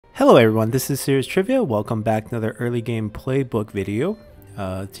Hello everyone, this is Serious Trivia. Welcome back to another early game playbook video.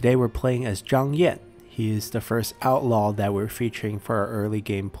 Today we're playing as Zhang Yan. He is the first outlaw that we're featuring for our early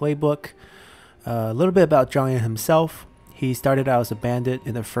game playbook. A little bit about Zhang Yan himself. He started out as a bandit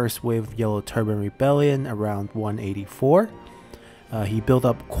in the first wave of Yellow Turban Rebellion around 184. He built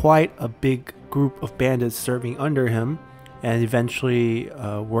up quite a big group of bandits serving under him and eventually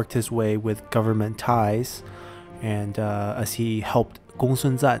worked his way with government ties, and as he helped Gong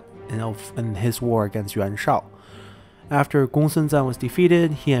Sun Zan in his war against Yuan Shao. After Gong Sun Zan was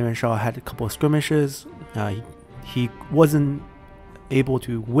defeated, he and Yuan Shao had a couple of skirmishes. He wasn't able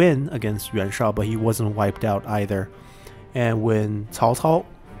to win against Yuan Shao, but he wasn't wiped out either. And when Cao Cao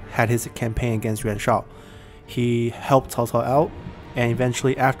had his campaign against Yuan Shao, he helped Cao Cao out, and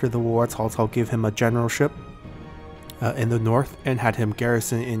eventually after the war, Cao Cao gave him a generalship in the north and had him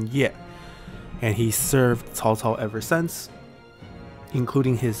garrison in Ye. And he served Cao Cao ever since,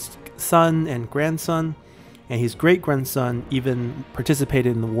 including his son and grandson, and his great-grandson even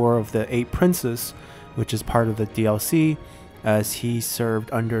participated in the War of the Eight Princes, which is part of the DLC, as he served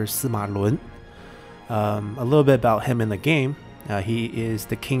under Sima Lun. A little bit about him in the game. He is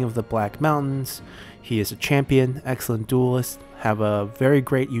the king of the Black Mountains. He is a champion, excellent duelist, have a very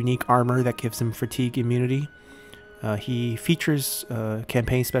great unique armor that gives him fatigue immunity. He features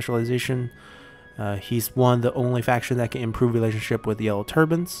campaign specialization. He's one of the only faction that can improve relationship with Yellow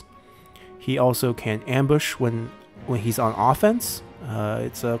Turbans. He also can ambush when he's on offense.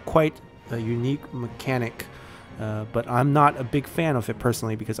 It's quite a unique mechanic, but I'm not a big fan of it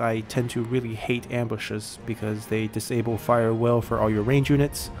personally because I tend to really hate ambushes because they disable fire well for all your range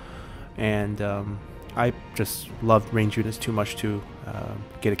units, and I just love range units too much to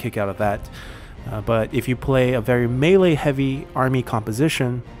get a kick out of that. But if you play a very melee heavy army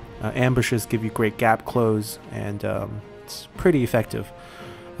composition, ambushes give you great gap close, and it's pretty effective.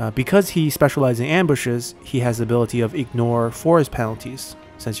 Because he specializes in ambushes, he has the ability of ignore forest penalties,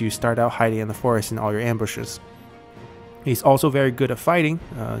 since you start out hiding in the forest in all your ambushes. He's also very good at fighting,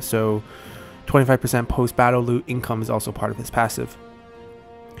 so 25% post-battle loot income is also part of his passive.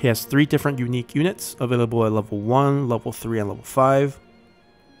 He has 3 different unique units available at level 1, level 3, and level 5.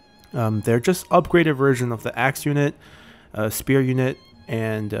 They're just upgraded version of the axe unit, spear unit,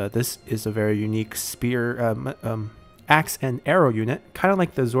 and this is a very unique spear, axe and arrow unit, kind of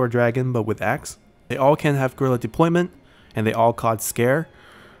like the Zor Dragon but with axe. They all can have guerrilla deployment, and they all cause scare,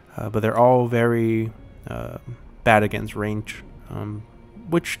 but they're all very bad against range,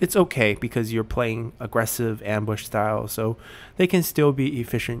 which it's okay because you're playing aggressive ambush style, so they can still be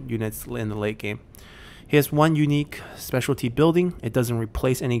efficient units in the late game. He has one unique specialty building. It doesn't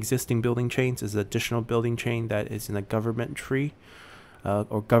replace any existing building chains. It's an additional building chain that is in a government tree,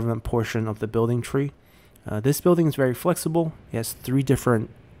 or government portion of the building tree. This building is very flexible. It has 3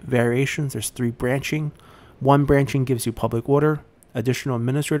 different variations. There's 3 branching. One branching gives you public order, additional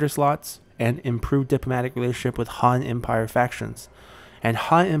administrator slots, and improved diplomatic relationship with Han Empire factions. And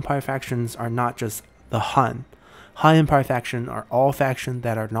Han Empire factions are not just the Han. Han Empire faction are all factions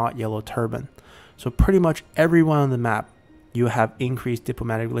that are not Yellow Turban. So pretty much everyone on the map, you have increased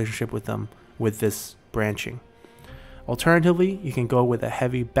diplomatic relationship with them with this branching. Alternatively, you can go with a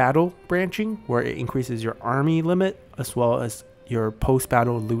heavy battle branching, where it increases your army limit as well as your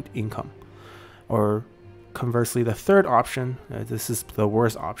post-battle loot income. Or conversely, the third option, this is the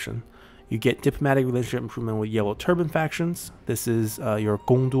worst option, you get diplomatic relationship improvement with Yellow Turban factions. This is your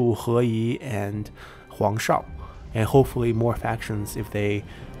Gongdu, He Yi, and Huang Shao, and hopefully more factions if they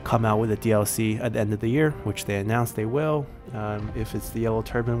come out with a DLC at the end of the year, which they announced they will. If it's the Yellow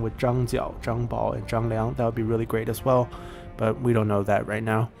Turban with Zhang Jiao, Zhang Bao, and Zhang Liang, that would be really great as well, but we don't know that right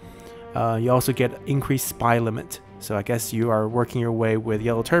now. You also get increased spy limit, so I guess you are working your way with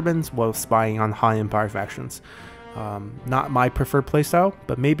Yellow Turbans while spying on Han Empire factions. Not my preferred playstyle,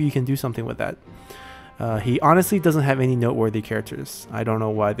 but maybe you can do something with that. He honestly doesn't have any noteworthy characters. I don't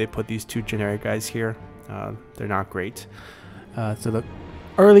know why they put these 2 generic guys here. They're not great. So the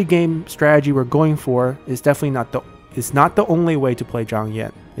early game strategy we're going for is definitely not the only way to play Zhang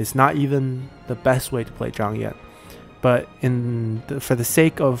Yan. It's not even the best way to play Zhang Yan. But for the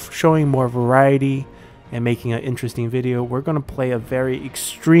sake of showing more variety and making an interesting video, we're going to play a very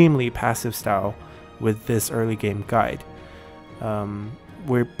extremely passive style with this early game guide.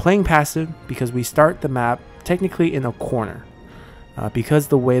 We're playing passive because we start the map technically in a corner. Because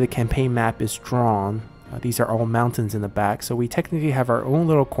the way the campaign map is drawn, these are all mountains in the back, so we technically have our own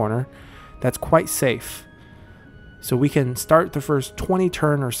little corner that's quite safe. So we can start the first 20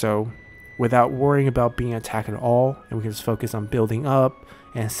 turn or so without worrying about being attacked at all, and we can just focus on building up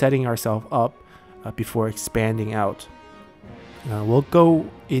and setting ourselves up before expanding out. We'll go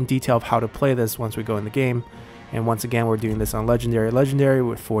in detail of how to play this once we go in the game. And once again, we're doing this on Legendary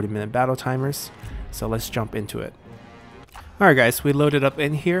with 40-minute battle timers. So let's jump into it. Alright guys, we loaded up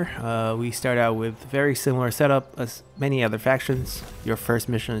in here. We start out with very similar setup as many other factions. Your first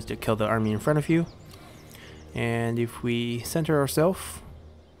mission is to kill the army in front of you. And if we center ourselves,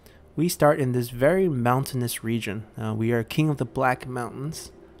 we start in this very mountainous region. We are king of the Black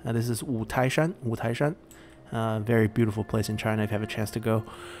Mountains. This is Wutaishan. Very beautiful place in China if you have a chance to go.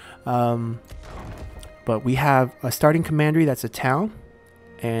 But we have a starting commandery that's a town.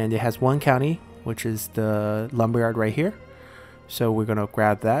 And it has one county, which is the lumberyard right here. So we're going to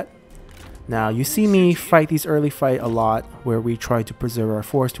grab that. Now you see me fight these early fight a lot where we try to preserve our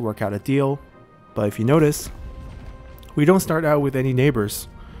force to work out a deal. But if you notice, we don't start out with any neighbors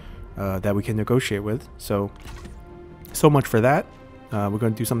that we can negotiate with. So much for that. We're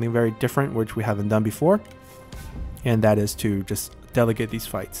going to do something very different, which we haven't done before. And that is to just delegate these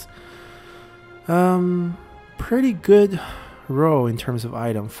fights. Pretty good row in terms of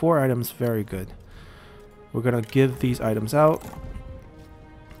item. 4 items, very good. We're going to give these items out.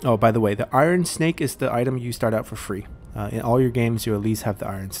 Oh, by the way, the Iron Snake is the item you start out for free. In all your games, you at least have the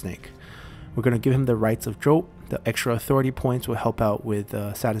Iron Snake. We're going to give him the Rights of Jolt. The extra authority points will help out with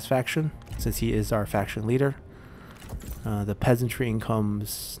satisfaction, since he is our faction leader. The peasantry income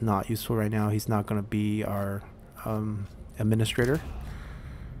is not useful right now. He's not going to be our administrator.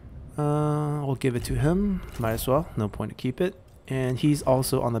 We'll give it to him. Might as well. No point to keep it. And he's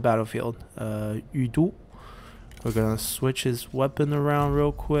also on the battlefield. Yudu. We're going to switch his weapon around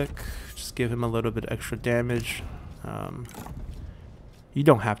real quick. Just give him a little bit extra damage. You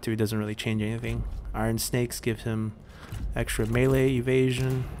don't have to. It doesn't really change anything. Iron Snakes give him extra melee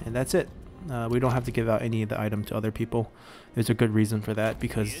evasion. And that's it. We don't have to give out any of the item to other people. There's a good reason for that.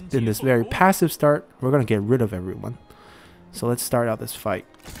 Because in this very passive start, we're going to get rid of everyone. So let's start out this fight.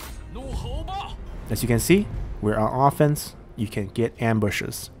 As you can see, we're on offense. You can get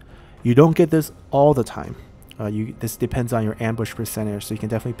ambushes. You don't get this all the time. This depends on your ambush percentage, so you can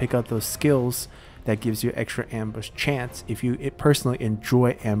definitely pick up those skills that gives you extra ambush chance if you personally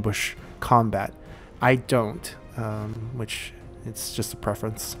enjoy ambush combat. I don't, which it's just a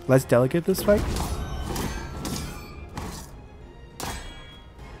preference. Let's delegate this fight.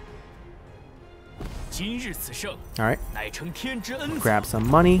 Alright, grab some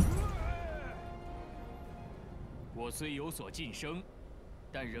money.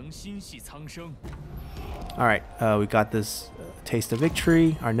 Alright, we got this taste of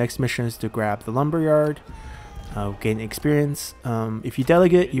victory. Our next mission is to grab the lumberyard, gain experience. If you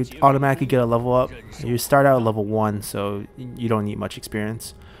delegate, you automatically get a level up. You start out at level 1, so you don't need much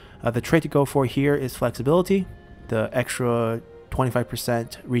experience. The trait to go for here is flexibility. The extra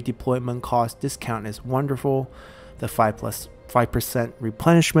 25% redeployment cost discount is wonderful. The 5%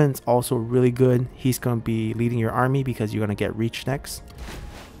 replenishment is also really good. He's going to be leading your army because you're going to get reach next.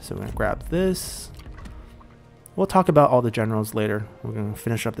 So we're going to grab this. We'll talk about all the generals later. We're going to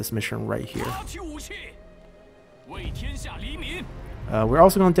finish up this mission right here. We're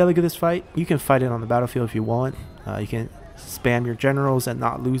also going to delegate this fight. You can fight it on the battlefield if you want. You can spam your generals and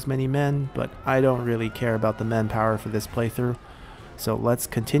not lose many men, but I don't really care about the manpower for this playthrough. So let's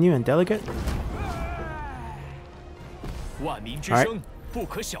continue and delegate. Alright.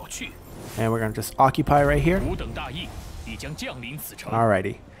 And we're going to just occupy right here.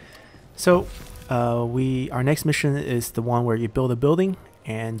 Alrighty. So our next mission is the one where you build a building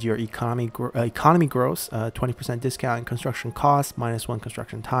and your economy grows. 20% discount in construction costs, -1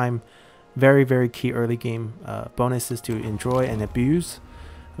 construction time. Very, very key early game bonuses to enjoy and abuse.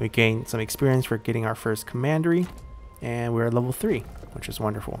 We gain some experience for getting our first commandery. And we're at level 3, which is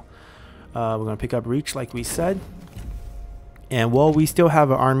wonderful. We're going to pick up reach like we said. And while we still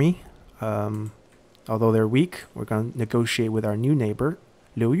have an army, although they're weak, we're going to negotiate with our new neighbor,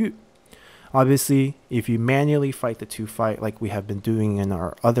 Liu Yu. Obviously, if you manually fight the 2-fight like we have been doing in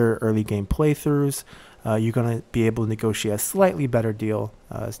our other early game playthroughs, you're going to be able to negotiate a slightly better deal.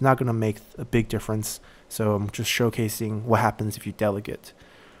 It's not going to make a big difference. So I'm just showcasing what happens if you delegate.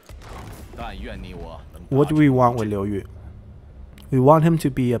 What do we want with Liu Yu? We want him to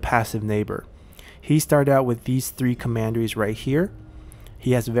be a passive neighbor. He started out with these 3 commanderies right here.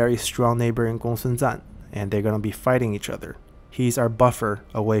 He has a very strong neighbor in Gongsun Zan, and they're going to be fighting each other. He's our buffer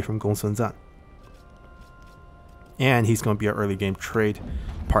away from Gongsun Zan. And he's going to be our early game trade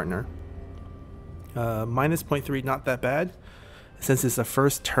partner. -0.3, not that bad. Since it's the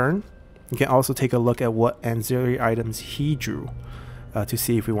first turn, you can also take a look at what ancillary items he drew to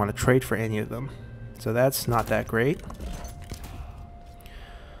see if we want to trade for any of them. So that's not that great.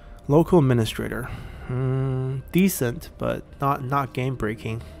 Local administrator. Decent, but not game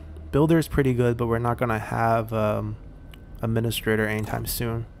breaking. Builder is pretty good, but we're not gonna have administrator anytime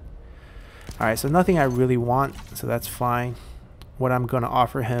soon. Alright, so nothing I really want, so that's fine. What I'm gonna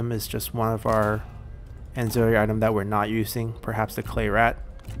offer him is just one of our ancillary item that we're not using, perhaps the clay rat.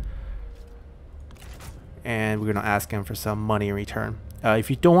 And we're gonna ask him for some money in return.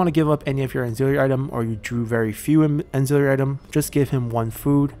 If you don't want to give up any of your auxiliary item, or you drew very few auxiliary item, just give him one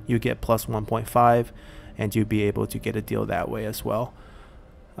food. You get plus 1.5, and you'll be able to get a deal that way as well.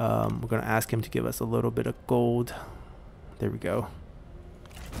 We're going to ask him to give us a little bit of gold. There we go.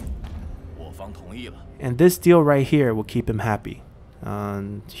 And this deal right here will keep him happy.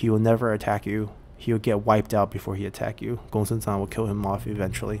 He will never attack you. He'll get wiped out before he attack you. Gongsun-san will kill him off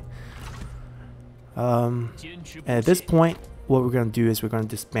eventually. And at this point, what we're going to do is we're going to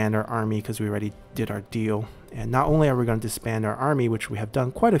disband our army because we already did our deal. And not only are we going to disband our army, which we have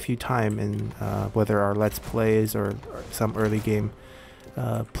done quite a few times in whether our Let's Plays or some early game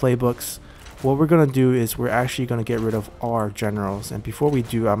playbooks, what we're going to do is we're actually going to get rid of all our generals. And before we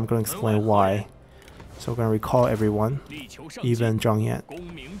do, I'm going to explain why. So we're going to recall everyone, even Zhang Yan.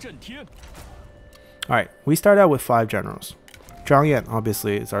 Alright, we start out with 5 generals. Zhang Yan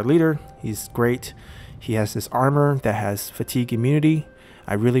obviously is our leader. He's great. He has this armor that has fatigue immunity.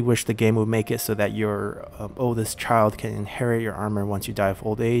 I really wish the game would make it so that your oldest child can inherit your armor once you die of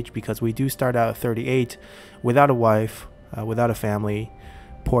old age, because we do start out at 38 without a wife, without a family.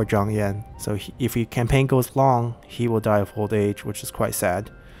 Poor Zhang Yan. So if your campaign goes long, he will die of old age, which is quite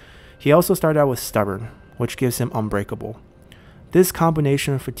sad. He also started out with stubborn, which gives him unbreakable. This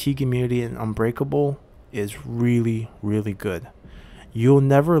combination of fatigue immunity and unbreakable is really, really good. You'll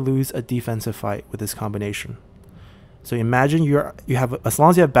never lose a defensive fight with this combination. So imagine you have, as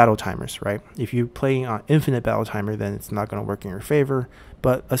long as you have battle timers, right? If you're playing on infinite battle timer, then it's not going to work in your favor.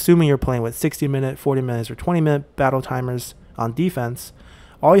 But assuming you're playing with 60-minute, 40 minutes, or 20-minute battle timers on defense,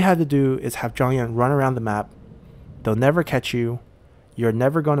 all you have to do is have Zhang Yan run around the map. They'll never catch you. You're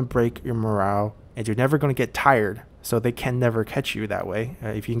never going to break your morale, and you're never going to get tired. So they can never catch you that way.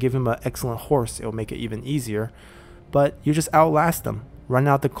 If you can give him an excellent horse, it'll make it even easier. But you just outlast them, run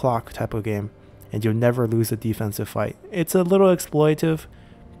out the clock type of game, and you'll never lose a defensive fight. It's a little exploitative,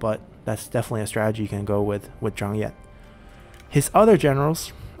 but that's definitely a strategy you can go with Zhang Yan. His other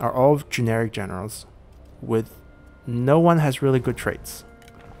generals are all generic generals, with no one has really good traits,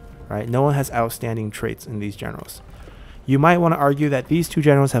 right? No one has outstanding traits in these generals. You might want to argue that these 2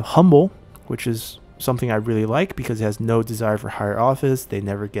 generals have humble, which is something I really like because it has no desire for higher office. They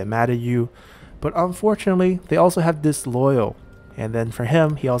never get mad at you. But unfortunately, they also have disloyal. And then for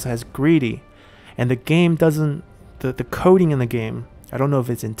him, he also has greedy. And the game doesn't, the coding in the game, I don't know if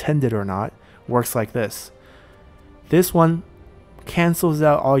it's intended or not, works like this. This one cancels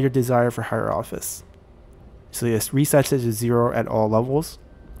out all your desire for higher office. So it resets it to 0 at all levels.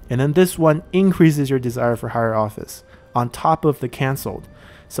 And then this one increases your desire for higher office on top of the canceled.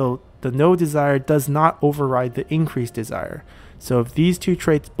 So the no desire does not override the increased desire. So if these 2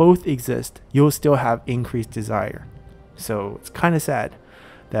 traits both exist, you'll still have increased desire. So it's kind of sad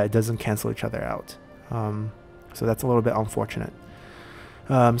that it doesn't cancel each other out. So that's a little bit unfortunate.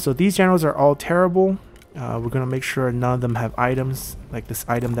 So these generals are all terrible. We're going to make sure none of them have items. Like this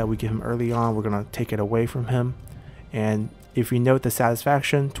item that we give him early on, we're going to take it away from him. And if you note the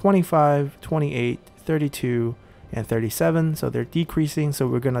satisfaction, 25, 28, 32, and 37. So they're decreasing. So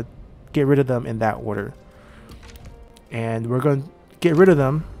we're going to get rid of them in that order. And we're going to get rid of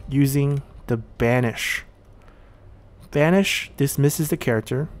them using the Banish. Banish dismisses the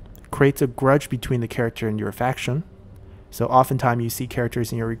character, creates a grudge between the character and your faction. So oftentimes you see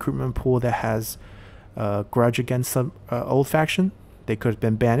characters in your recruitment pool that has a grudge against some old faction. They could have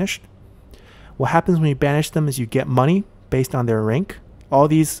been banished. What happens when you banish them is you get money based on their rank. All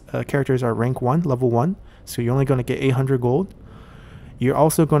these characters are rank 1, level 1. So you're only going to get 800 gold. You're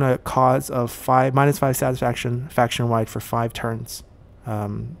also going to cause a -5 satisfaction faction-wide for 5 turns.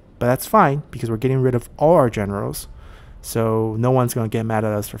 But that's fine because we're getting rid of all our generals. So no one's going to get mad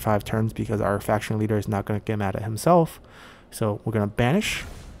at us for 5 turns because our faction leader is not going to get mad at himself. So we're going to banish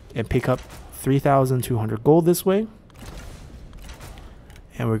and pick up 3,200 gold this way.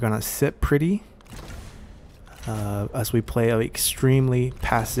 And we're going to sit pretty as we play an extremely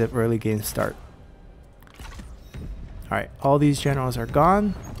passive early game start. Alright, all these generals are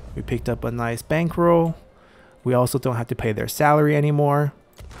gone. We picked up a nice bankroll. We also don't have to pay their salary anymore.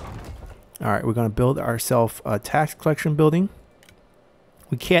 Alright, we're going to build ourselves a tax collection building.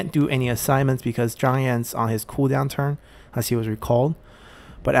 We can't do any assignments because Zhang Yan's on his cooldown turn as he was recalled.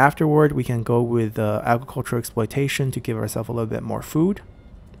 But afterward, we can go with agricultural exploitation to give ourselves a little bit more food.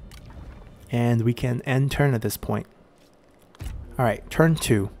 and we can end turn at this point. All right, turn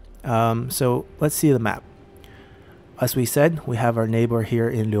 2. So let's see the map. As we said, we have our neighbor here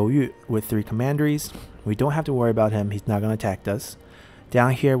in Liuyu with 3 commanderies. We don't have to worry about him. He's not going to attack us.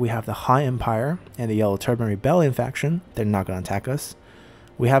 Down here, we have the Han Empire and the Yellow Turban Rebellion faction. They're not going to attack us.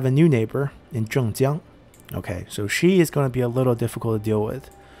 We have a new neighbor in Zheng Jiang. Okay, so she is going to be a little difficult to deal with.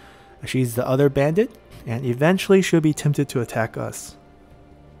 She's the other bandit, and eventually she'll be tempted to attack us.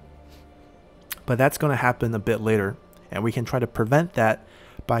 But that's going to happen a bit later, and we can try to prevent that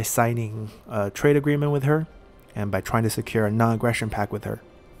by signing a trade agreement with her and by trying to secure a non-aggression pact with her.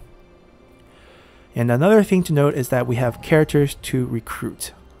 And another thing to note is that we have characters to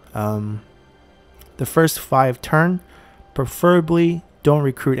recruit. The first 5 turn, preferably don't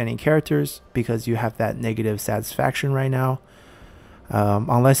recruit any characters because you have that negative satisfaction right now.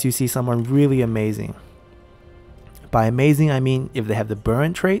 Unless you see someone really amazing. By amazing, I mean if they have the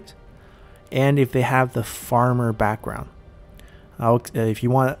Burn trait and if they have the farmer background. If you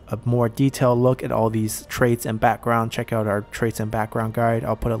want a more detailed look at all these traits and background, check out our traits and background guide.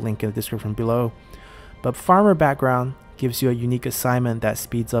 I'll put a link in the description below. But farmer background gives you a unique assignment that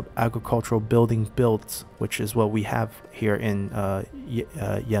speeds up agricultural building builds, which is what we have here in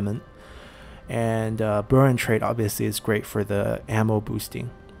Yemen. And Burn trait obviously is great for the ammo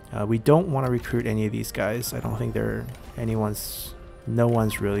boosting. We don't want to recruit any of these guys. I don't think no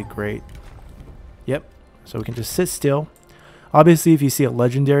one's really great. Yep, so we can just sit still. Obviously, if you see a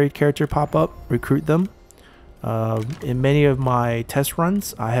legendary character pop up, recruit them. In many of my test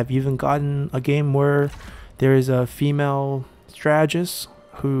runs, I have even gotten a game where there is a female strategist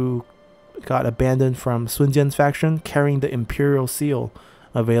who got abandoned from Sun Jian's faction carrying the Imperial Seal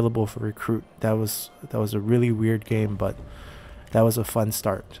available for recruit. That was a really weird game, but that was a fun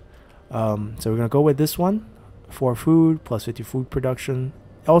start. So we're gonna go with this one for food plus 50 food production.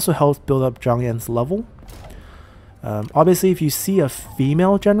 It also helps build up Zhang Yan's level. Obviously, if you see a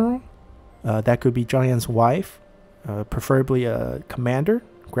female general, that could be Zhang Yan's wife, preferably a commander.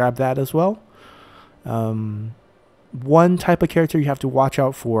 Grab that as well. One type of character you have to watch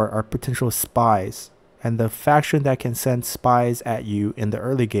out for are potential spies. And the faction that can send spies at you in the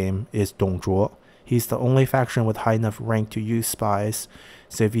early game is Dong Zhuo. He's the only faction with high enough rank to use spies.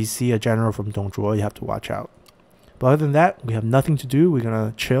 So if you see a general from Dong Zhuo, you have to watch out. But other than that, we have nothing to do. We're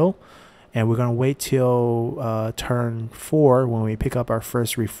going to chill. And we're going to wait till turn 4 when we pick up our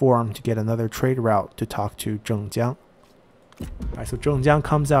first reform to get another trade route to talk to Zheng Jiang. Alright, so Zheng Jiang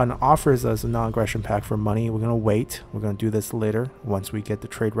comes out and offers us a non-aggression pact for money. We're going to wait. We're going to do this later once we get the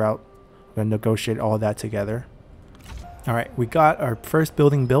trade route. We're going to negotiate all that together. Alright, we got our first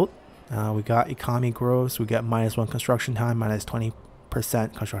building built. We got economy growth. We got -1 construction time,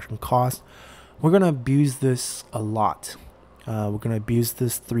 -20% construction cost. We're going to abuse this a lot. We're going to abuse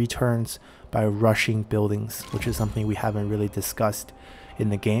this 3 turns by rushing buildings, which is something we haven't really discussed in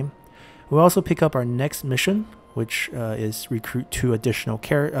the game. We'll also pick up our next mission, which is recruit 2 additional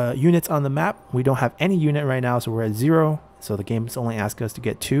units on the map. We don't have any unit right now, so we're at 0. So the game is only asking us to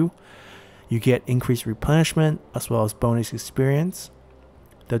get 2. You get increased replenishment as well as bonus experience.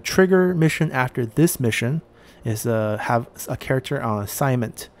 The trigger mission after this mission is have a character on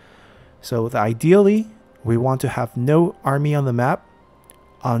assignment. So ideally, we want to have no army on the map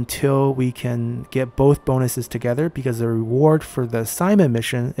until we can get both bonuses together, because the reward for the assignment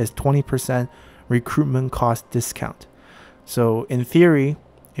mission is 20% recruitment cost discount. So in theory,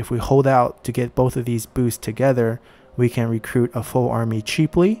 if we hold out to get both of these boosts together, we can recruit a full army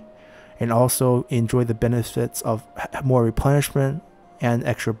cheaply and also enjoy the benefits of more replenishment and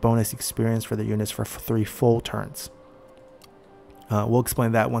extra bonus experience for the units for 3 full turns. We'll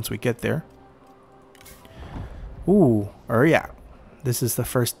explain that once we get there. Ooh, yeah. This is the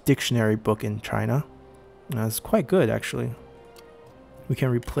first dictionary book in China. It's quite good, actually. We can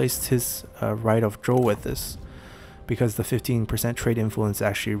replace his right of Zhou with this, because the 15% trade influence is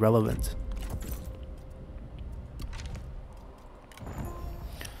actually relevant.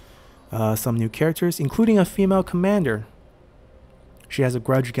 Some new characters, including a female commander. She has a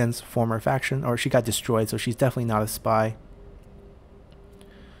grudge against former faction, or she got destroyed, so she's definitely not a spy.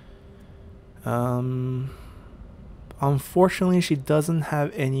 Unfortunately, she doesn't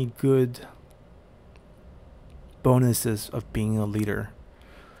have any good bonuses of being a leader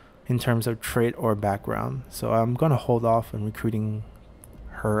in terms of trait or background. So I'm going to hold off on recruiting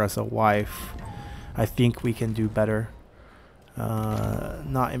her as a wife. I think we can do better.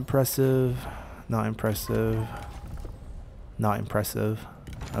 Not impressive. Not impressive. Not impressive.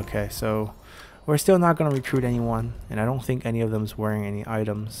 Okay, so we're still not going to recruit anyone, and I don't think any of them is wearing any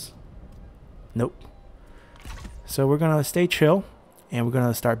items. Nope. So we're going to stay chill, and we're going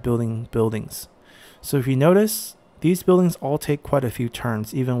to start building buildings. So if you notice, these buildings all take quite a few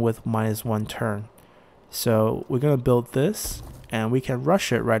turns, even with -1 turn. So we're going to build this, and we can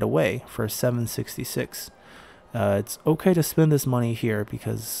rush it right away for 766. It's okay to spend this money here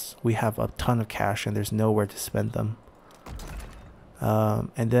because we have a ton of cash and there's nowhere to spend them.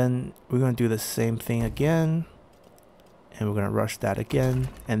 And then we're going to do the same thing again, and we're going to rush that again,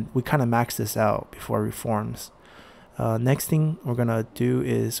 and we kind of max this out before reforms. Next thing we're going to do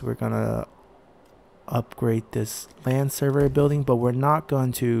is we're going to upgrade this land survey building, but we're not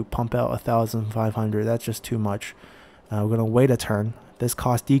going to pump out 1,500. That's just too much. We're going to wait a turn. This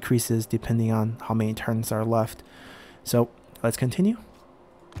cost decreases depending on how many turns are left. So let's continue.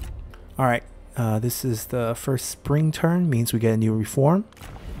 All right, this is the first spring turn, means we get a new reform.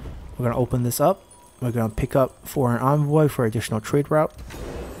 We're going to open this up. We're going to pick up foreign envoy for additional trade route.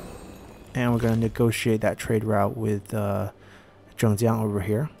 And we're going to negotiate that trade route with Zheng Jiang over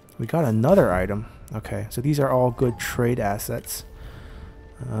here. We got another item. Okay, so these are all good trade assets.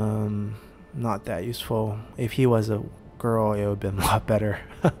 Not that useful. If he was a girl, it would have been a lot better.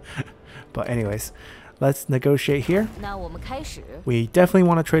 But anyways, let's negotiate here. We definitely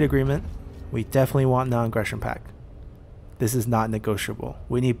want a trade agreement. We definitely want non-aggression pact. This is not negotiable.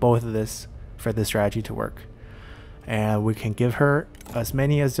 We need both of this for this strategy to work. And we can give her as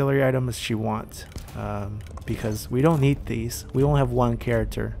many auxiliary items as she wants, because we don't need these. We only have one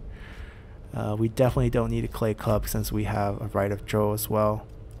character. We definitely don't need a clay club since we have a right of Joe as well.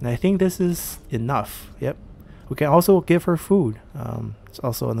 And I think this is enough. Yep. We can also give her food. It's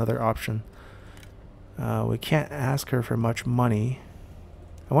also another option. We can't ask her for much money.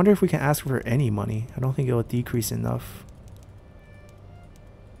 I wonder if we can ask for any money. I don't think it will decrease enough.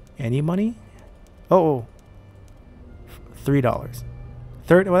 Any money? Oh, $3.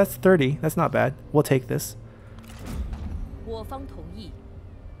 30. Well, that's 30. That's not bad. We'll take this.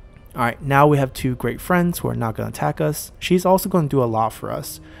 Alright, now we have two great friends who are not going to attack us. She's also going to do a lot for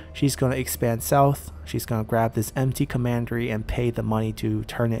us. She's going to expand south. She's going to grab this empty commandery and pay the money to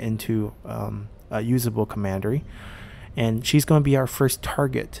turn it into a usable commandery. And she's going to be our first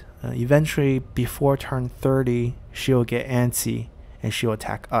target. Eventually, before turn 30, she'll get antsy and she'll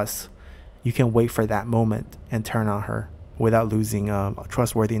attack us. You can wait for that moment and turn on her without losing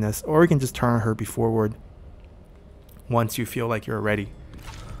trustworthiness. Or you can just turn her beforeward once you feel like you're ready.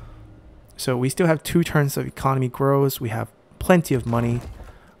 So we still have 2 turns of economy grows. We have plenty of money.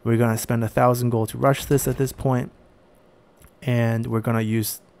 We're going to spend 1,000 gold to rush this at this point. And we're going to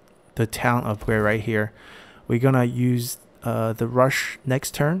use the town upgrade right here. We're going to use the rush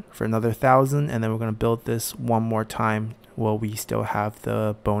next turn for another 1,000. And then we're going to build this one more time while we still have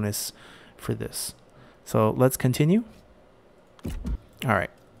the bonus for this. So let's continue. All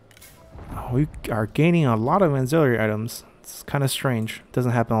right. We are gaining a lot of auxiliary items. It's kind of strange. It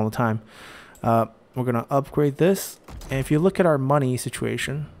doesn't happen all the time. We're going to upgrade this. And if you look at our money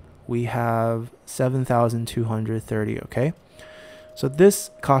situation, we have 7,230, okay? So this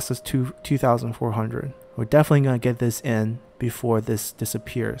costs us 2,400. We're definitely going to get this in before this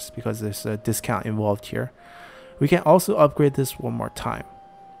disappears because there's a discount involved here. We can also upgrade this one more time,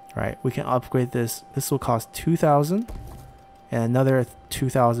 right? We can upgrade this. This will cost 2,000 and another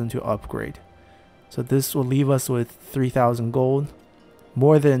 2,000 to upgrade. So this will leave us with 3,000 gold,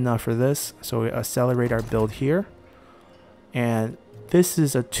 more than enough for this. So we accelerate our build here. And this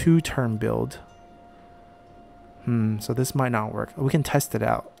is a 2-turn build. So this might not work. We can test it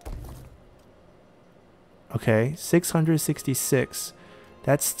out. Okay, 666.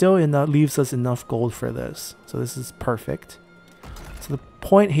 That still leaves us enough gold for this. So this is perfect. So the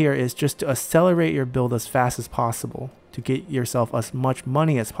point here is just to accelerate your build as fast as possible to get yourself as much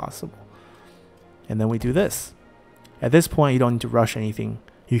money as possible. And then we do this. At this point, you don't need to rush anything.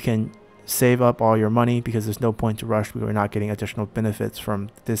 You can save up all your money because there's no point to rush because we're not getting additional benefits from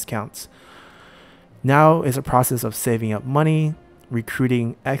discounts. Now is a process of saving up money,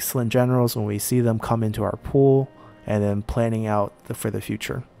 recruiting excellent generals when we see them come into our pool, and then planning out for the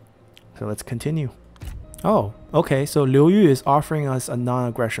future. So let's continue. Oh, okay. So Liu Yu is offering us a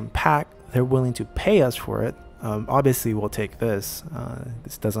non-aggression pact. They're willing to pay us for it. Obviously, we'll take this.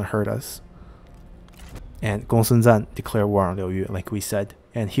 This doesn't hurt us. And Gong Sun Zan declared war on Liu Yu, like we said.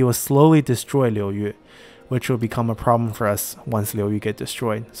 And he will slowly destroy Liu Yu, which will become a problem for us once Liu Yu get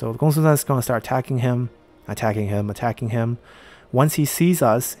destroyed. So Gong Sun Zan is going to start attacking him, attacking him, attacking him. Once he sees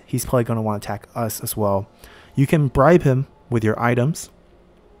us, he's probably going to want to attack us as well. You can bribe him with your items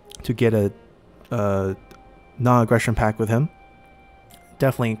to get a non-aggression pact with him.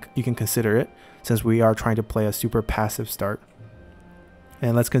 Definitely, you can consider it since we are trying to play a super passive start.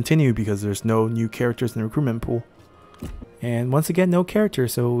 And let's continue because there's no new characters in the recruitment pool. And once again, no character,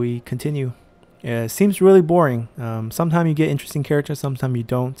 so we continue. It seems really boring. Sometimes you get interesting characters, sometimes you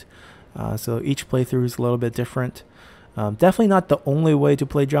don't. So each playthrough is a little bit different. Definitely not the only way to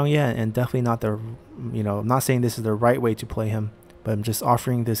play Zhang Yan, and definitely not the, I'm not saying this is the right way to play him, but I'm just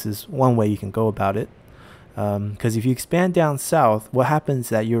offering this is one way you can go about it. Because if you expand down south, what happens is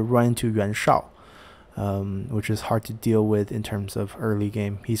that you run into Yuan Shao, which is hard to deal with in terms of early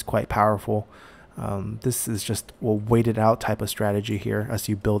game. He's quite powerful. This is just a weighted out type of strategy here as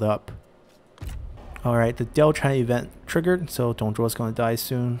you build up. Alright, the Del China event triggered, so Dongzhuo is going to die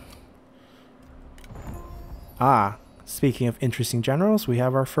soon. Speaking of interesting generals, we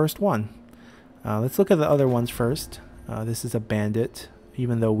have our first one. Let's look at the other ones first. This is a bandit.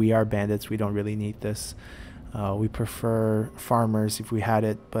 Even though we are bandits, we don't really need this. We prefer farmers if we had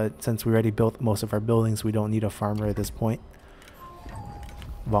it, but since we already built most of our buildings, we don't need a farmer at this point.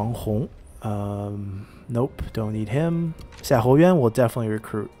 Wang Hong. Nope, don't need him. Xia Houyuan will definitely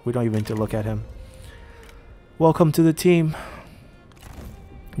recruit. We don't even need to look at him. Welcome to the team.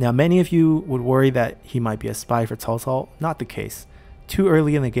 Now, many of you would worry that he might be a spy for Cao Cao. Not the case. Too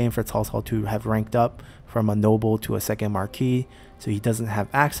early in the game for Cao Cao to have ranked up from a noble to a second marquis, so he doesn't have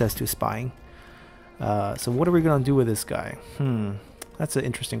access to spying. So what are we going to do with this guy? That's an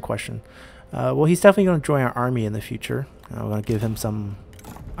interesting question. Well, he's definitely going to join our army in the future. We're going to give him some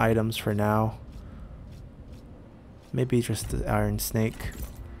items for now. Maybe just the Iron Snake.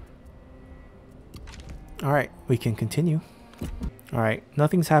 Alright, we can continue. Alright,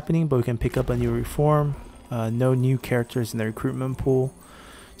 nothing's happening, but we can pick up a new reform. No new characters in the recruitment pool.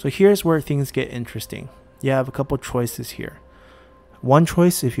 So here's where things get interesting. You have a couple choices here. One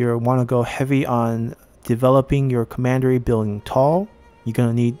choice, if you want to go heavy on developing your commandery building tall, you're going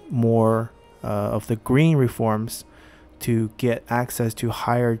to need more of the green reforms to get access to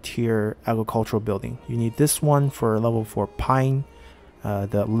higher tier agricultural building. You need this one for level 4 pine,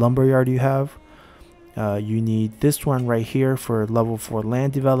 the lumberyard you have. You need this one right here for level 4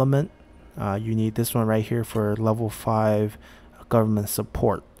 land development. You need this one right here for level 5 government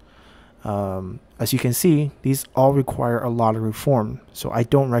support. As you can see, these all require a lot of reform, so I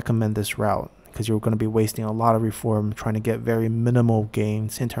don't recommend this route because you're going to be wasting a lot of reform trying to get very minimal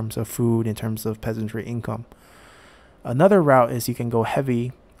gains in terms of food, in terms of peasantry income. Another route is you can go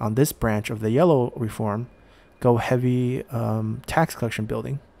heavy on this branch of the yellow reform, go heavy tax collection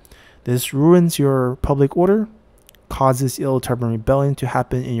building. This ruins your public order, causes ill-turban rebellion to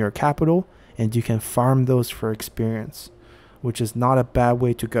happen in your capital, and you can farm those for experience, which is not a bad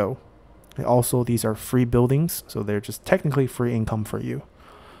way to go. And also, these are free buildings, so they're just technically free income for you.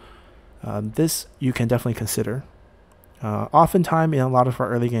 This you can definitely consider. Oftentimes, in a lot of our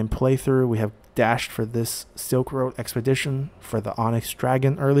early game playthrough, we have dashed for this Silk Road expedition for the Onyx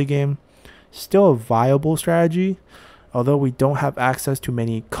Dragon early game. Still a viable strategy. Although we don't have access to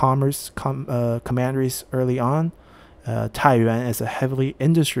many commerce commanderies early on, Taiyuan is a heavily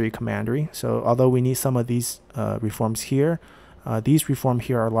industry commandery. So although we need some of these reforms here, these reforms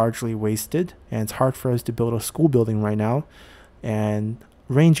here are largely wasted, and it's hard for us to build a school building right now. And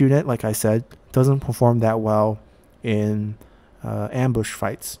range unit, like I said, doesn't perform that well in ambush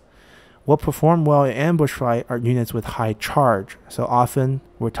fights. What perform well in ambush fight are units with high charge. So often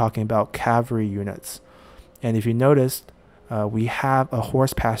we're talking about cavalry units. And if you noticed, we have a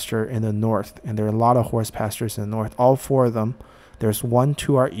horse pasture in the north, and there are a lot of horse pastures in the north. All 4 of them. There's 1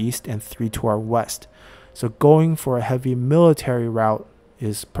 to our east and 3 to our west. So going for a heavy military route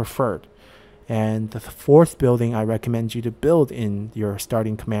is preferred. And the 4th building I recommend you to build in your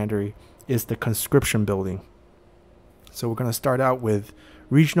starting commandery is the conscription building. So we're going to start out with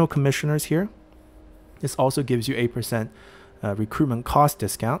regional commissioners here. This also gives you 8% recruitment cost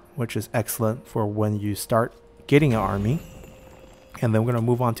discount, which is excellent for when you start getting an army. And then we're going to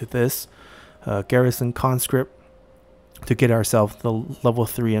move on to this garrison conscript to get ourselves the level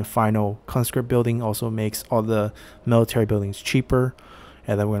 3 and final conscript building. Also makes all the military buildings cheaper.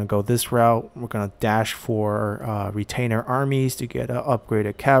 And then we're going to go this route. We're going to dash for retainer armies to get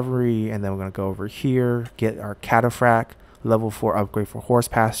upgraded cavalry. And then we're going to go over here, get our cataphract, level 4 upgrade for horse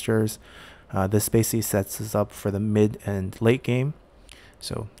pastures. This basically sets us up for the mid and late game.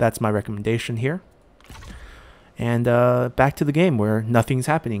 So that's my recommendation here. And back to the game where nothing's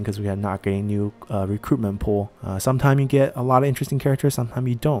happening because we are not getting new recruitment pool. Sometimes you get a lot of interesting characters, sometimes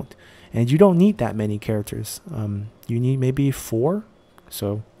you don't. And you don't need that many characters. You need maybe 4.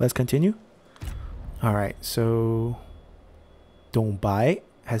 So let's continue. Alright, so Dong Bide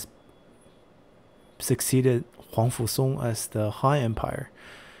has succeeded Huang Fusong as the Han Empire.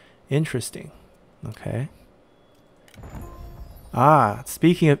 Interesting. Okay.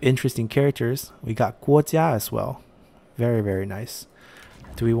 Speaking of interesting characters, we got Guo Jia as well. Very, very nice.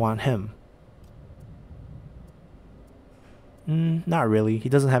 Do we want him? Not really. He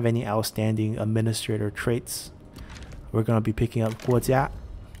doesn't have any outstanding administrator traits. We're going to be picking up Guojia.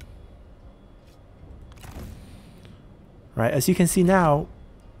 Right, as you can see now,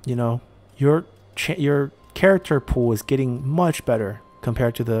 you know, your character pool is getting much better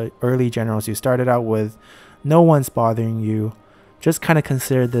compared to the early generals you started out with. No one's bothering you. Just kind of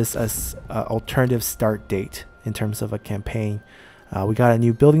consider this as an alternative start date in terms of a campaign. We got a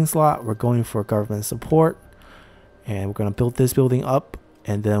new building slot. We're going for government support. And we're going to build this building up.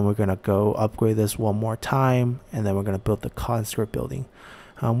 And then we're going to go upgrade this one more time. And then we're going to build the conscript building.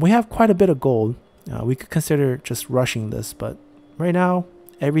 We have quite a bit of gold. We could consider just rushing this. But right now,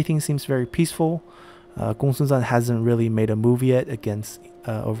 everything seems very peaceful. Gong Sun Zan hasn't really made a move yet against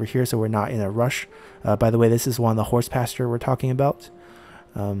over here. So we're not in a rush. By the way, this is one of the horse pasture we're talking about.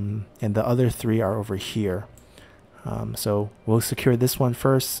 And the other 3 are over here. So we'll secure this one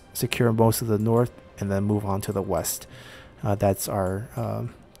first, secure most of the north, and then move on to the west. That's our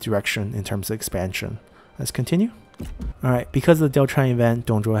direction in terms of expansion. Let's continue. All right, because of the Deltran event,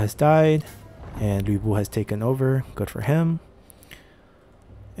 Dongzhuo has died, and Lu Bu has taken over. Good for him.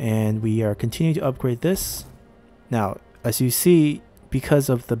 And we are continuing to upgrade this. Now, as you see, because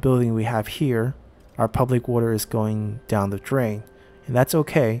of the building we have here, our public water is going down the drain, and that's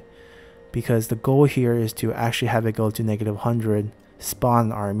okay. Because the goal here is to actually have it go to -100, spawn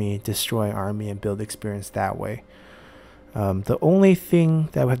an army, destroy an army, and build experience that way. The only thing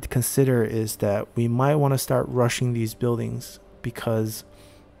that we have to consider is that we might want to start rushing these buildings because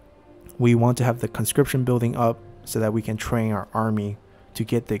we want to have the conscription building up so that we can train our army to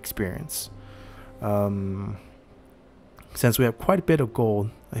get the experience. Since we have quite a bit of gold,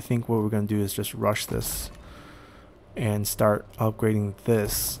 I think what we're going to do is just rush this and start upgrading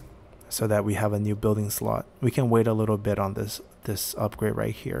this so that we have a new building slot. We can wait a little bit on this upgrade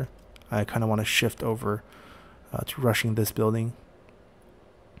right here. I kind of want to shift over to rushing this building.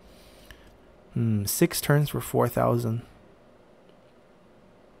 6 turns for 4,000.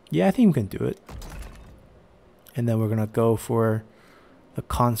 Yeah, I think we can do it. And then we're gonna go for the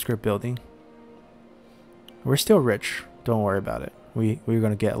conscript building. We're still rich. Don't worry about it. We're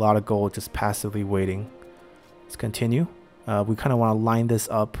gonna get a lot of gold just passively waiting. Let's continue. We kind of want to line this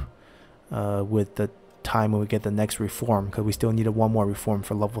up with the time when we get the next reform, because we still need one more reform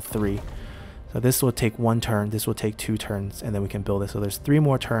for level 3. So this will take 1 turn, this will take 2 turns, and then we can build it. So there's 3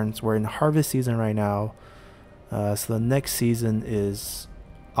 more turns. We're in harvest season right now. So the next season is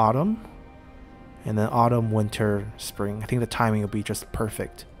autumn, and then autumn, winter, spring. I think the timing will be just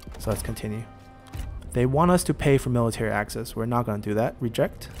perfect. So let's continue. They want us to pay for military access. We're not going to do that.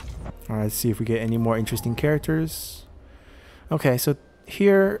 Reject. All right, let's see if we get any more interesting characters. Okay, so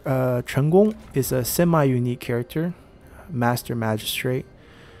here, Chen Gong is a semi-unique character, Master Magistrate.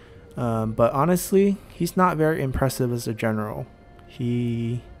 But honestly, he's not very impressive as a general.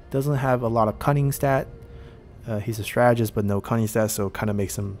 He doesn't have a lot of cunning stat. He's a strategist, but no cunning stat, so it kind of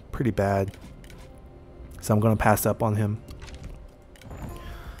makes him pretty bad. So I'm going to pass up on him.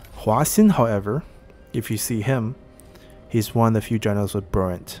 Hua Xin, however, if you see him, he's one of the few generals with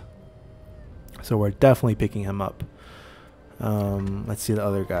Brilliant. So we're definitely picking him up. Let's see the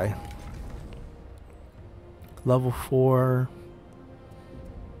other guy. Level 4.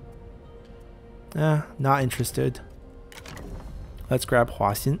 Not interested. Let's grab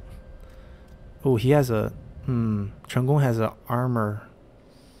Hua Xin. Oh, he has a... Chen Gong has an armor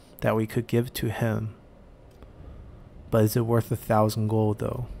that we could give to him. But is it worth 1,000 gold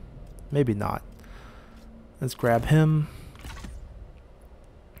though? Maybe not. Let's grab him.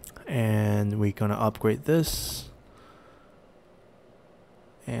 And we're gonna upgrade this.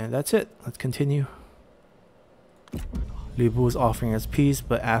 And that's it. Let's continue. Lu Bu is offering us peace,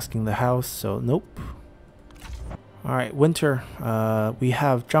 but asking the house, so nope. Alright, winter. We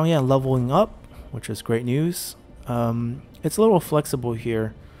have Zhang Yan leveling up, which is great news. It's a little flexible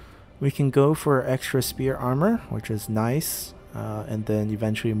here. We can go for extra spear armor, which is nice. And then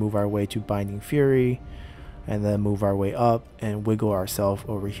eventually move our way to Binding Fury. And then move our way up and wiggle ourselves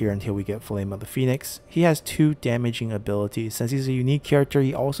over here until we get Flame of the Phoenix. He has 2 damaging abilities. Since he's a unique character,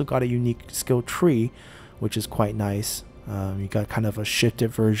 he also got a unique skill tree, which is quite nice. You got kind of a shifted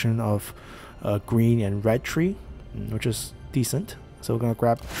version of green and red tree, which is decent. So we're going to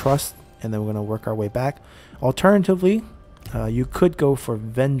grab Trust, and then we're going to work our way back. Alternatively, you could go for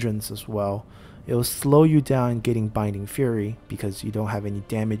Vengeance as well. It will slow you down getting Binding Fury because you don't have any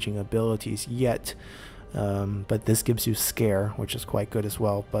damaging abilities yet. But this gives you Scare, which is quite good as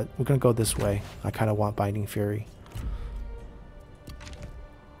well. But we're going to go this way. I kind of want Binding Fury.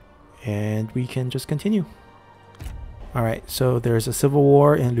 And we can just continue. Alright, so there's a civil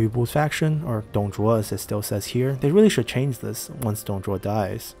war in Lü Bu's faction, or Dong Zhuo as it still says here. They really should change this once Dong Zhuo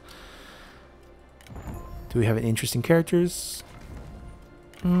dies. Do we have any interesting characters?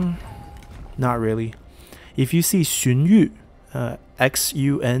 Not really. If you see Xun Yu,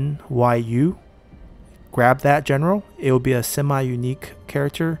 Xunyu, grab that general. It will be a semi-unique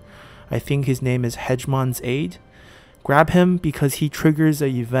character. I think his name is Hegemon's Aid. Grab him because he triggers an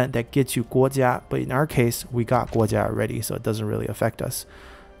event that gets you Guojia, but in our case, we got Guojia already, so it doesn't really affect us.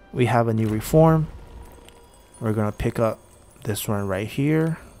 We have a new reform. We're going to pick up this one right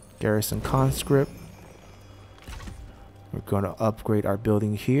here, Garrison Conscript. We're going to upgrade our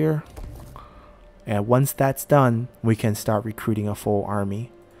building here. And once that's done, we can start recruiting a full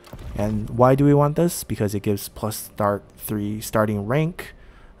army. And why do we want this? Because it gives +3 starting rank.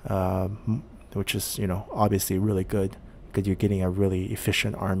 Which is, you know, obviously really good because you're getting a really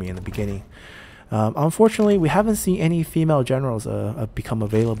efficient army in the beginning. Unfortunately, we haven't seen any female generals become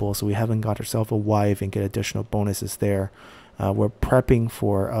available, so we haven't got ourselves a wife and get additional bonuses there. We're prepping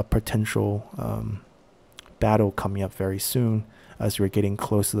for a potential battle coming up very soon as we're getting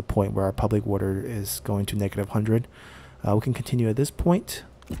close to the point where our public order is going to -100. We can continue at this point.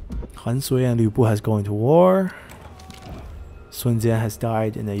 Han Sui and Lü Bu has gone to war. Sun Jian has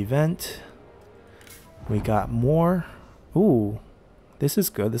died in the event. We got more. Ooh, this is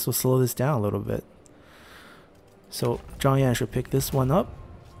good. This will slow this down a little bit. So Zhang Yan should pick this one up.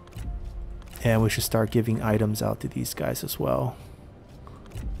 And we should start giving items out to these guys as well.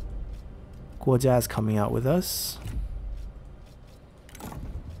 Guojia is coming out with us.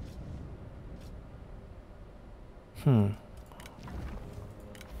 I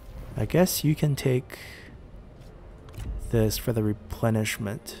guess you can take this for the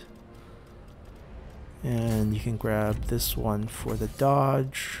replenishment. And you can grab this one for the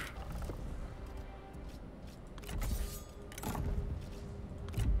dodge.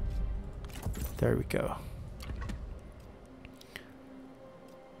 There we go.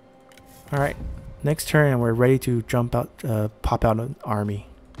 Alright, next turn and we're ready to jump out, pop out an army.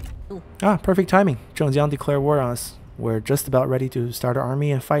 Ah, perfect timing. Zheng Jiang declared war on us. We're just about ready to start our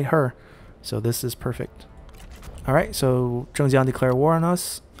army and fight her. So this is perfect. Alright, so Zheng Jiang declared war on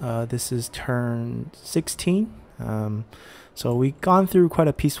us. This is turn 16. So we've gone through quite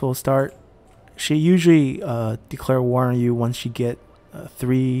a peaceful start. She usually declare war on you once you get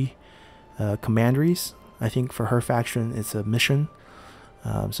 3 commanderies. I think for her faction it's a mission.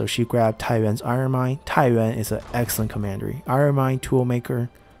 So she grabbed Taiyuan's Iron Mine. Taiyuan is an excellent commandery. Iron Mine Toolmaker,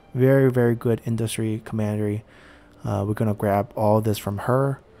 very, very good industry commandery. We're going to grab all this from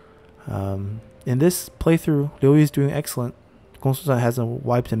her. In this playthrough, Liu Yu is doing excellent. Gong Sun hasn't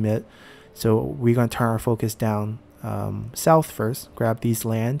wiped him yet, so we're going to turn our focus down south first, grab these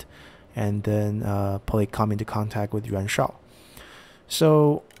land, and then probably come into contact with Yuan Shao.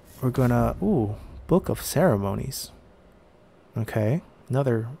 So we're going to, ooh, Book of Ceremonies. Okay,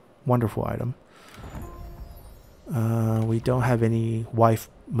 another wonderful item. We don't have any wife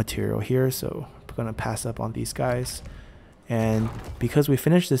material here, so we're going to pass up on these guys. And because we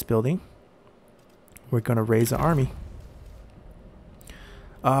finished this building, we're going to raise an army.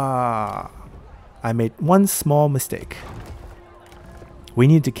 I made one small mistake. We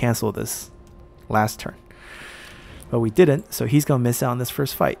need to cancel this last turn. But we didn't, so he's going to miss out on this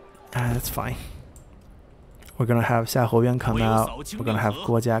first fight. That's fine. We're going to have Xia Houyuan come out. We're going to have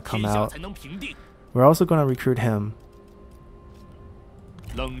Guojia come out. We're also going to recruit him.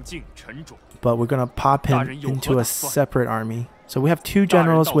 But we're going to pop him into a separate army. So we have 2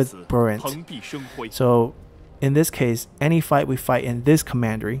 generals with brilliant. So in this case, any fight we fight in this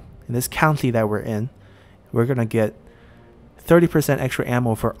commandery, in this county that we're in, we're going to get 30% extra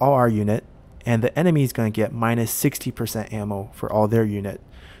ammo for all our unit, and the enemy is going to get minus 60% ammo for all their unit.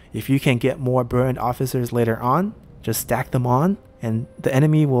 If you can get more brilliant officers later on, just stack them on, and the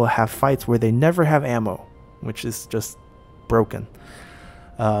enemy will have fights where they never have ammo, which is just broken.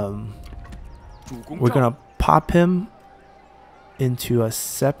 We're going to pop him into a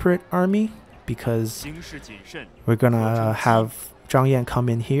separate army because we're going to have Zhang Yan come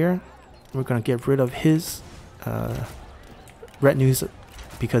in here. We're going to get rid of his retinues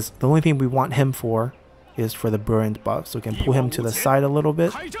because the only thing we want him for is for the brilliant buff. So we can pull him to the side a little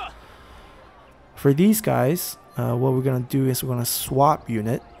bit. For these guys, what we're going to do is we're going to swap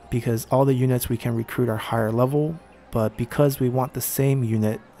unit because all the units we can recruit are higher level. But because we want the same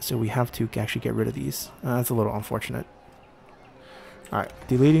unit, so we have to actually get rid of these. That's a little unfortunate. Alright,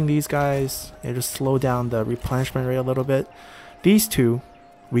 deleting these guys. It just slow down the replenishment rate a little bit. These 2,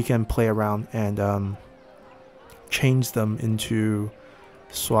 we can play around and change them into,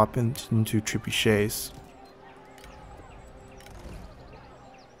 swap into trebuchets.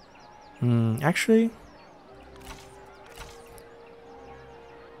 Actually,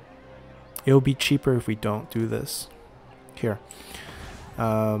 it'll be cheaper if we don't do this. Here.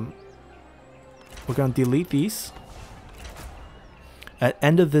 We're going to delete these. At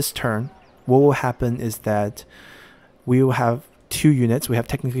end of this turn, what will happen is that we will have 2 units. We have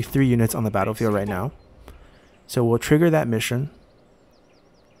technically 3 units on the battlefield right now. So we'll trigger that mission.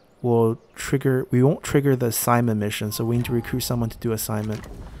 We won't trigger the assignment mission, so we need to recruit someone to do assignment.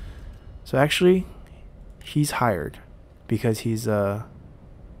 So actually, he's hired because he's a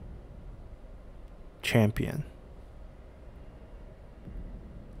champion.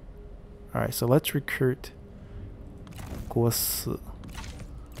 Alright, so let's recruit Guo Si,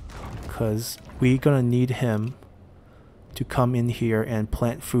 because we're gonna need him to come in here and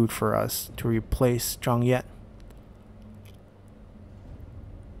plant food for us to replace Zhang Yan.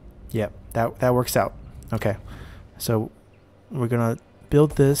 Yep, that works out. Okay, so we're gonna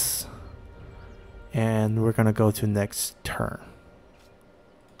build this and we're gonna go to next turn.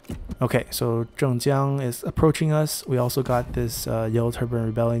 Okay, so Zheng Jiang is approaching us. We also got this Yellow Turban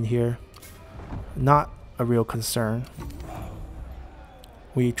Rebellion here. Not a real concern.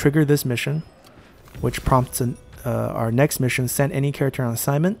 We trigger this mission, which prompts our next mission, send any character on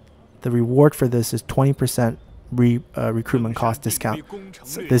assignment. The reward for this is 20% recruitment cost discount.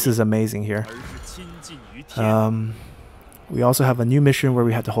 This is amazing here. We also have a new mission where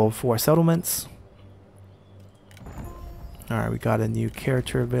we have to hold 4 settlements. Alright, we got a new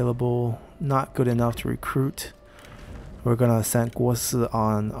character available. Not good enough to recruit. We're gonna send Guo Si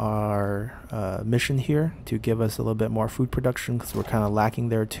on our mission here to give us a little bit more food production because we're kind of lacking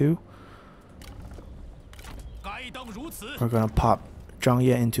there too. We're gonna pop Zhang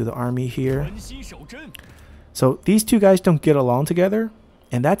Yan into the army here. So these 2 guys don't get along together,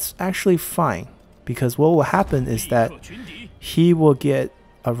 and that's actually fine, because what will happen is that he will get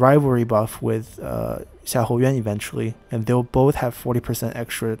a rivalry buff with Xia Houyuan eventually, and they'll both have 40%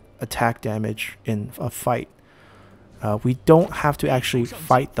 extra attack damage in a fight. We don't have to actually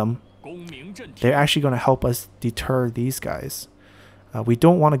fight them. They're actually going to help us deter these guys. We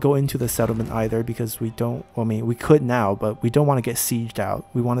don't want to go into the settlement either, because we don't, I mean, we could now, but we don't want to get sieged out.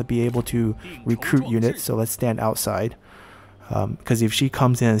 We want to be able to recruit units, so let's stand outside. Because if she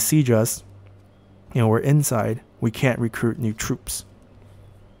comes in and siege us, we're inside, we can't recruit new troops.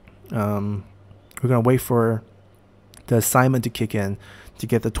 We're going to wait for the assignment to kick in to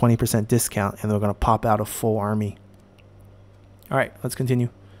get the 20% discount, and we're going to pop out a full army. Alright, let's continue.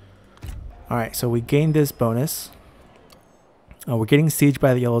 Alright, so we gained this bonus. We're getting sieged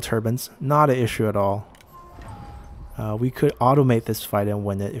by the Yellow Turbans. Not an issue at all. We could automate this fight and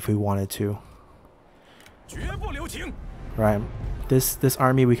win it if we wanted to. Right. This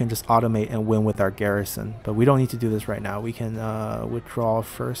army we can just automate and win with our garrison. But we don't need to do this right now. We can withdraw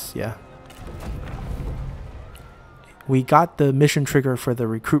first. Yeah. We got the mission trigger for the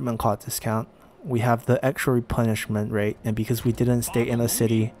recruitment cost discount. We have the extra replenishment rate. And because we didn't stay in the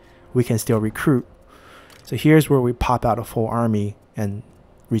city, we can still recruit. So here's where we pop out a full army and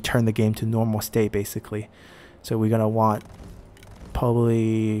return the game to normal state, basically. So we're going to want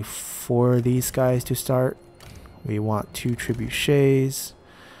probably 4 of these guys to start. We want 2 trebuchets.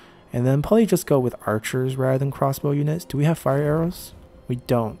 And then probably just go with archers rather than crossbow units. Do we have fire arrows? We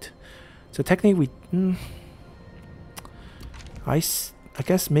don't. So technically I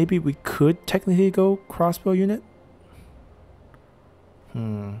guess maybe we could technically go crossbow unit.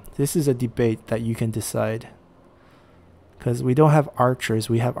 This is a debate that you can decide. Because we don't have archers,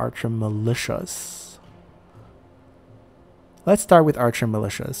 we have archer militias. Let's start with archer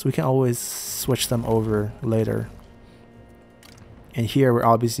militias. We can always switch them over later. And here we're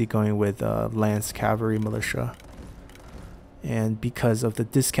obviously going with lance cavalry militia. And because of the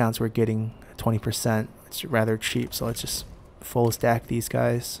discounts we're getting, 20%, it's rather cheap. So let's just full stack these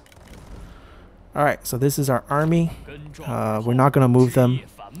guys. Alright, so this is our army. We're not going to move them.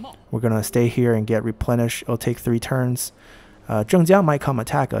 We're going to stay here and get replenished. It'll take 3 turns. Zheng Jiang might come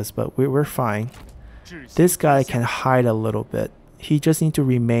attack us, but we're fine. This guy can hide a little bit. He just needs to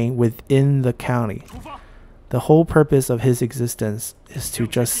remain within the county. The whole purpose of his existence is to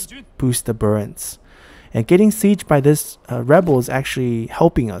just boost the burns. And getting sieged by this rebel is actually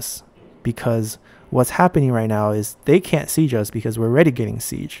helping us, because what's happening right now is they can't siege us because we're already getting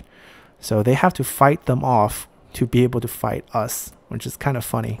sieged. So they have to fight them off to be able to fight us, which is kind of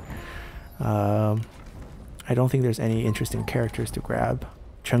funny. I don't think there's any interesting characters to grab.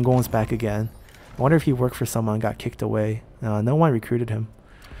 Chen Gong's back again. I wonder if he worked for someone and got kicked away. No one recruited him.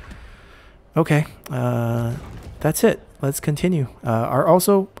 Okay, that's it. Let's continue.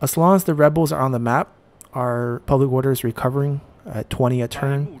 Also, as long as the rebels are on the map, our public order is recovering at 20 a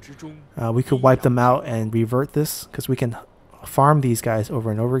turn. We could wipe them out and revert this because we can farm these guys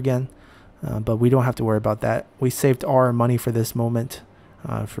over and over again. But we don't have to worry about that. We saved our money for this moment,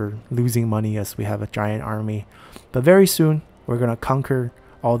 for losing money as we have a giant army. But very soon, we're going to conquer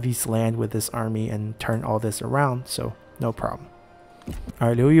all these land with this army and turn all this around, so no problem.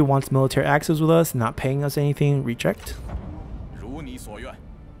 Alright, Liu Yu wants military access with us, not paying us anything, reject.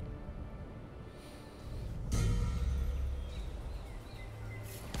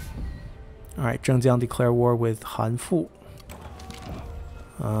 Alright, Zheng Jiang declare war with Han Fu.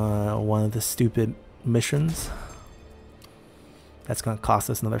 One of the stupid missions. That's going to cost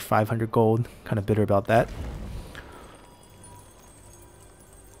us another 500 gold. Kind of bitter about that.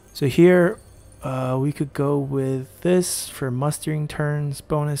 So here, we could go with this for mustering turns,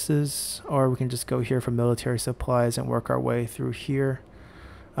 bonuses, or we can just go here for military supplies and work our way through here.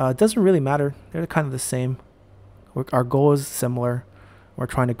 It doesn't really matter. They're kind of the same. Our goal is similar. We're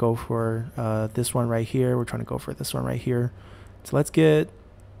trying to go for this one right here. We're trying to go for this one right here. So let's get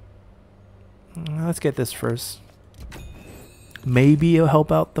this first. Maybe it'll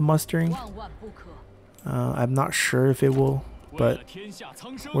help out the mustering. I'm not sure if it will, but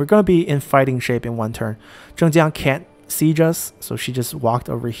we're going to be in fighting shape in one turn. Zheng Jiang can't siege us, so she just walked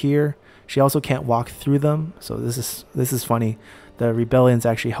over here. She also can't walk through them, so this is funny. The rebellion's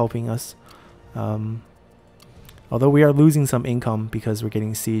actually helping us. Although we are losing some income because we're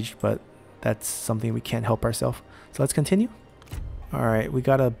getting sieged, but that's something we can't help ourselves. So let's continue. Alright, we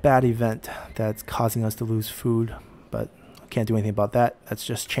got a bad event that's causing us to lose food, but can't do anything about that. That's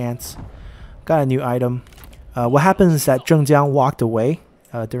just chance. Got a new item. What happens is that Zheng Jiang walked away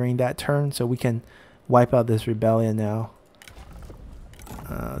during that turn, so we can wipe out this rebellion now.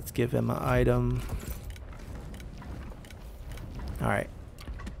 Let's give him an item. Alright.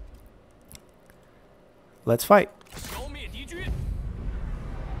 Let's fight.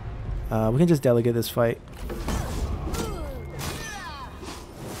 We can just delegate this fight.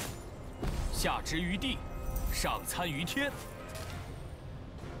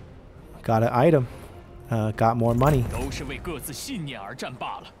 Got an item. Got more money.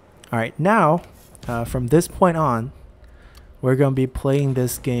 Alright, now, from this point on, we're going to be playing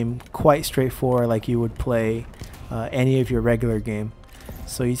this game quite straightforward like you would play any of your regular game.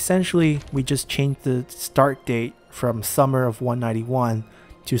 So essentially, we just changed the start date from summer of 191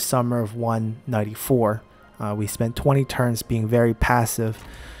 to summer of 194. We spent 20 turns being very passive,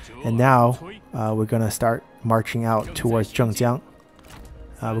 and now we're going to start marching out towards Zheng Jiang.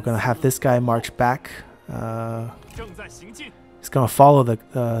 We're going to have this guy march back. He's going to follow the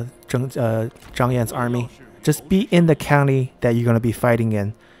Zhang Yan's army. Just be in the county that you're going to be fighting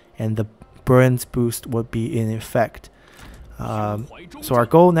in, and the brilliance boost would be in effect. So our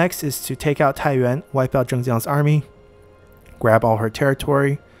goal next is to take out Taiyuan, wipe out Zheng Jiang's army, grab all her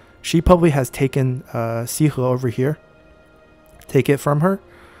territory. She probably has taken Sihe over here. Take it from her,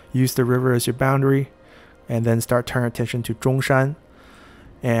 use the river as your boundary, and then start turning attention to Zhongshan.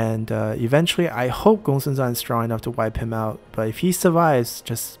 And eventually, I hope Gongsun Zan is strong enough to wipe him out. But if he survives,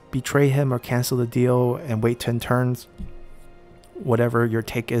 just betray him or cancel the deal and wait 10 turns. Whatever your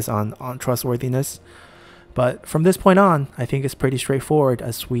take is on trustworthiness. But from this point on, I think it's pretty straightforward,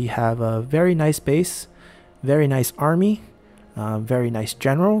 as we have a very nice base, very nice army, very nice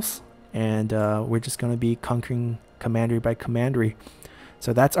generals, and we're just going to be conquering commandery by commandery.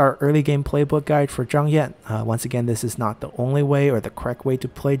 So that's our early game playbook guide for Zhang Yan. Once again, this is not the only way or the correct way to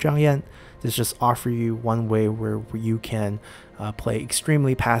play Zhang Yan. This just offers you one way where you can play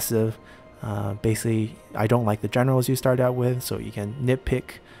extremely passive. Basically, I don't like the generals you start out with, so you can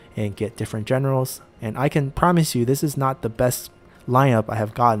nitpick and get different generals. And I can promise you this is not the best lineup I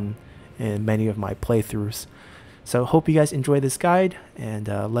have gotten in many of my playthroughs. So hope you guys enjoy this guide, and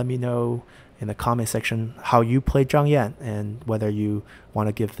let me know in the comment section how you play Zhang Yan and whether you want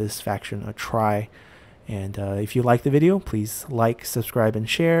to give this faction a try. And if you like the video, please like, subscribe, and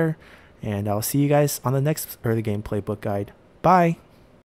share. And I'll see you guys on the next early game playbook guide. Bye!